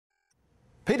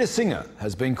Peter Singer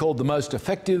has been called the most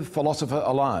effective philosopher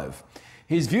alive.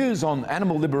 His views on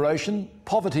animal liberation,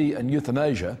 poverty and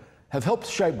euthanasia have helped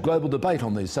shape global debate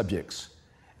on these subjects.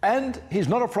 And he's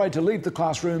not afraid to leave the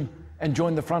classroom and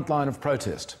join the front line of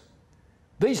protest.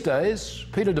 These days,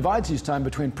 Peter divides his time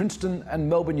between Princeton and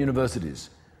Melbourne universities.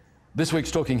 This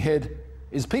week's talking head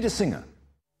is Peter Singer.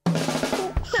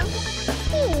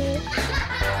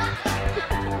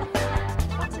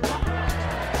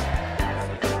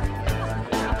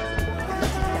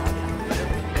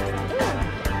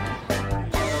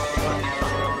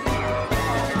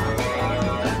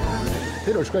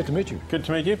 Peter, it's great to meet you. Good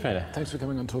to meet you, Peter. Thanks for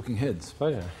coming on Talking Heads.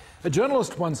 Pleasure. A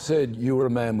journalist once said you were a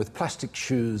man with plastic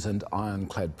shoes and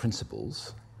ironclad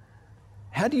principles.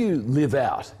 How do you live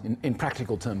out, in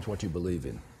practical terms, what you believe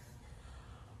in?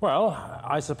 Well,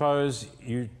 I suppose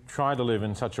you try to live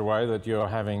in such a way that you're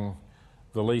having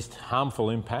the least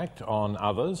harmful impact on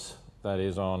others, that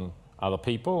is on other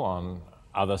people, on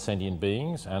other sentient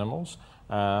beings, animals,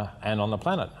 and on the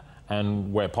planet.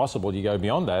 And where possible, you go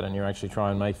beyond that and you actually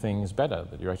try and make things better,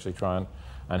 that you actually try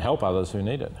and help others who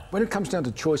need it. When it comes down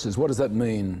to choices, what does that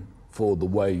mean for the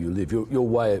way you live, your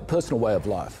way, personal way of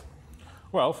life?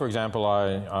 Well, for example,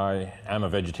 I am a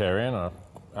vegetarian.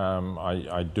 I'm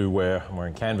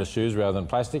wearing canvas shoes rather than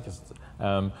plastic,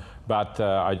 but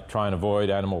I try and avoid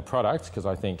animal products because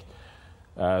I think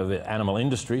the animal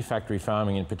industry, factory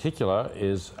farming in particular,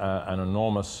 is an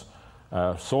enormous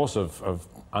source of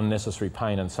unnecessary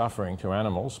pain and suffering to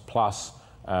animals, plus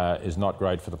is not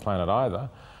great for the planet either.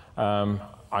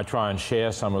 I try and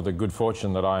share some of the good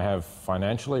fortune that I have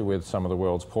financially with some of the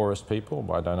world's poorest people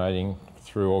by donating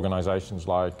through organisations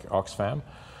like Oxfam.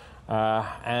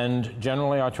 And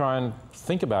generally I try and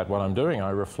think about what I'm doing.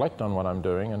 I reflect on what I'm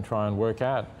doing and try and work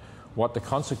out what the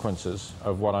consequences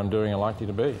of what I'm doing are likely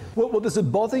to be. Well, does it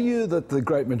bother you that the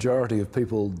great majority of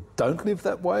people don't live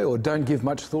that way or don't give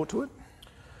much thought to it?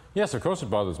 Yes, of course it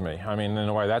bothers me. I mean, in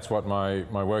a way, that's what my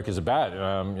work is about.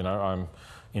 You know, I'm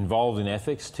involved in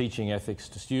ethics, teaching ethics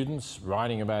to students,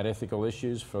 writing about ethical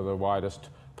issues for the widest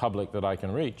public that I can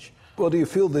reach. Well, do you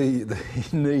feel the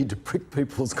need to prick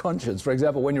people's conscience, for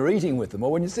example, when you're eating with them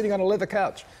or when you're sitting on a leather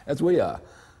couch, as we are?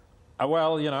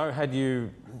 Well, you know, had you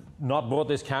not bought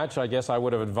this couch, I guess I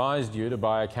would have advised you to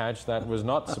buy a couch that was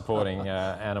not supporting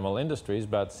animal industries,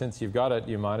 but since you've got it,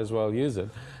 you might as well use it.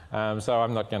 So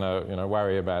I'm not going to,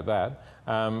 worry about that.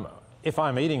 If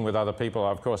I'm eating with other people,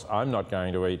 of course, I'm not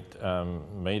going to eat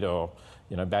meat or,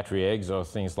 battery eggs or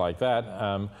things like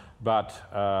that. But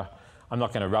I'm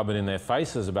not going to rub it in their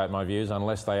faces about my views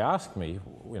unless they ask me,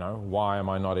 why am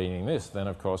I not eating this? Then,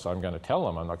 of course, I'm going to tell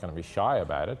them. I'm not going to be shy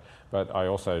about it. But I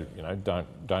also,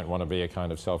 don't want to be a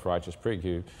kind of self-righteous prig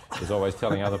who is always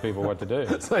telling other people what to do.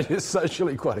 So you're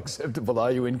socially quite acceptable, are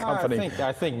you, in company?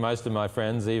 I think most of my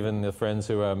friends, even the friends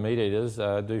who are meat eaters,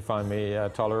 do find me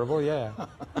tolerable, yeah.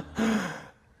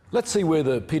 Let's see where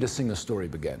the Peter Singer story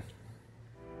began.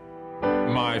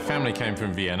 My family came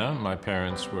from Vienna. My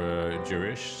parents were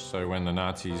Jewish, so when the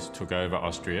Nazis took over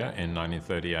Austria in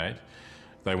 1938,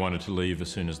 they wanted to leave as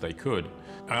soon as they could.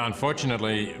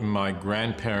 Unfortunately, my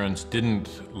grandparents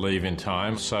didn't leave in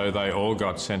time, so they all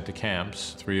got sent to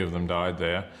camps. 3 of them died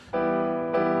there.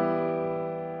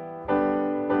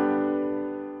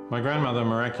 My grandmother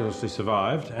miraculously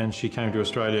survived, and she came to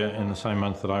Australia in the same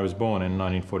month that I was born, in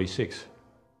 1946.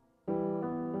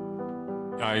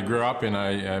 I grew up in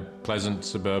a pleasant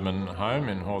suburban home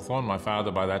in Hawthorn. My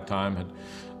father, by that time, had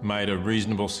made a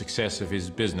reasonable success of his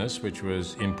business, which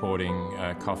was importing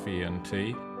coffee and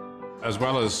tea. As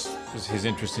well as his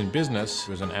interest in business,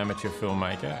 he was an amateur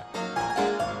filmmaker.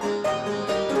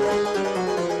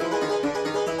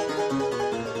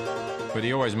 But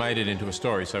he always made it into a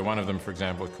story. So one of them, for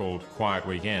example, is called Quiet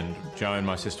Weekend. Joan,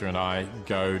 my sister, and I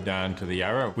go down to the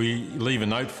Yarra. We leave a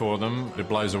note for them. It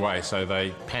blows away, so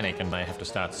they panic and they have to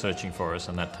start searching for us,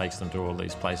 and that takes them to all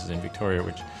these places in Victoria,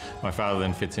 which my father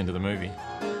then fits into the movie.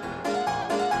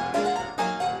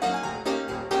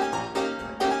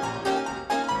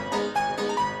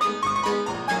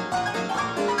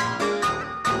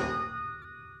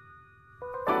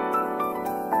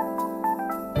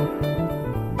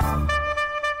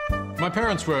 My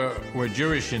parents were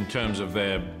Jewish in terms of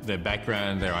their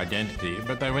background, their identity,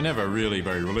 but they were never really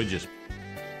very religious.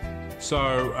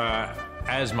 So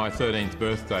as my 13th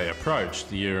birthday approached,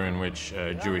 the year in which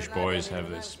Jewish boys have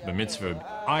this bar mitzvah,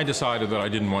 I decided that I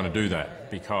didn't want to do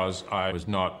that because I was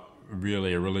not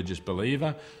really a religious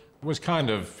believer. It was kind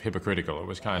of hypocritical. It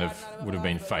was would have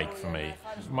been fake for me.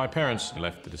 My parents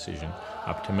left the decision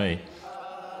up to me.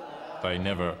 They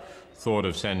never thought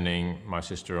of sending my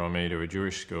sister or me to a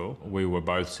Jewish school. We were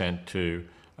both sent to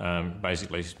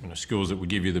basically schools that would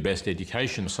give you the best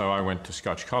education. So I went to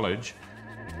Scotch College.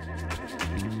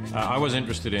 I was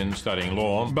interested in studying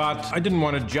law, but I didn't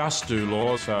want to just do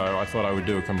law, so I thought I would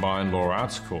do a combined law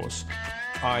arts course.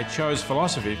 I chose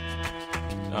philosophy.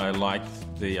 I liked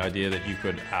the idea that you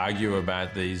could argue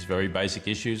about these very basic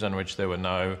issues on which there were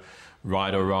no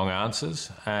right or wrong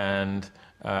answers, and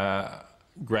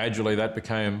gradually that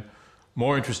became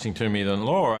more interesting to me than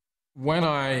law. When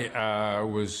I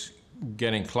was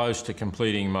getting close to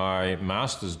completing my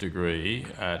master's degree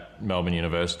at Melbourne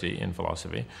University in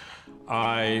philosophy,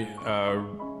 I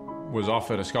was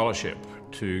offered a scholarship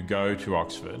to go to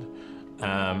Oxford,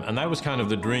 and that was kind of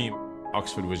the dream.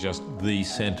 Oxford was just the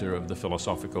centre of the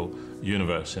philosophical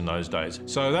universe in those days.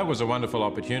 So that was a wonderful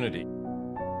opportunity.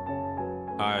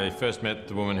 I first met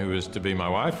the woman who was to be my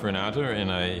wife, Renata, in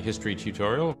a history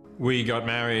tutorial. We got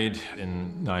married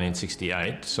in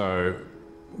 1968, so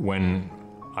when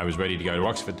I was ready to go to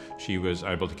Oxford, she was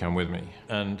able to come with me.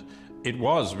 And it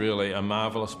was really a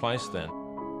marvellous place then.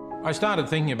 I started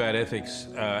thinking about ethics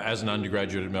as an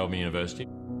undergraduate at Melbourne University,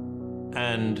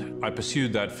 and I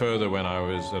pursued that further when I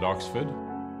was at Oxford,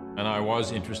 and I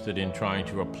was interested in trying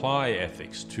to apply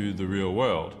ethics to the real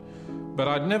world. But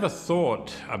I'd never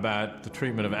thought about the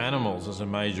treatment of animals as a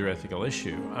major ethical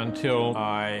issue until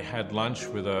I had lunch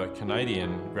with a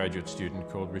Canadian graduate student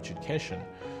called Richard Keshen,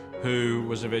 who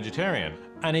was a vegetarian.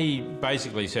 And he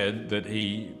basically said that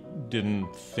he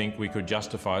didn't think we could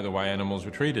justify the way animals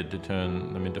were treated to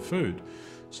turn them into food.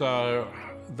 So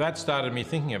that started me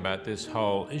thinking about this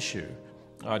whole issue.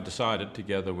 I decided,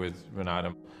 together with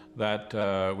Renata,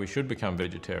 that we should become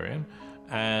vegetarian,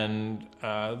 and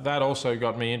that also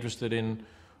got me interested in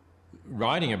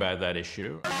writing about that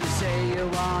issue. You say you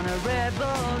want a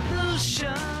revolution.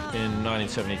 In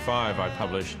 1975, I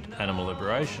published Animal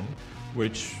Liberation,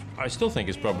 which I still think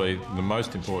is probably the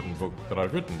most important book that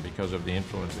I've written because of the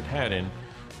influence it had in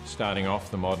starting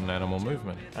off the modern animal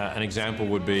movement. An example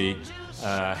would be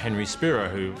Henry Spira,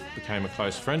 who became a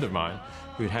close friend of mine,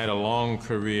 who'd had a long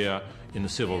career in the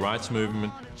civil rights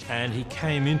movement, and he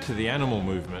came into the animal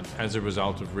movement as a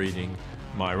result of reading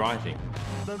my writing.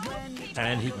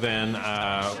 And he then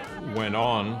went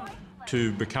on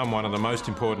to become one of the most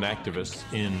important activists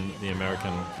in the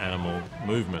American animal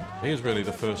movement. He was really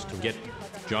the first to get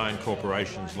giant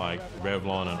corporations like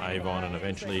Revlon and Avon and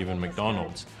eventually even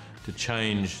McDonald's to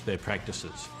change their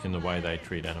practices in the way they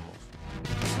treat animals.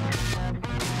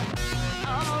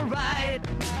 All right.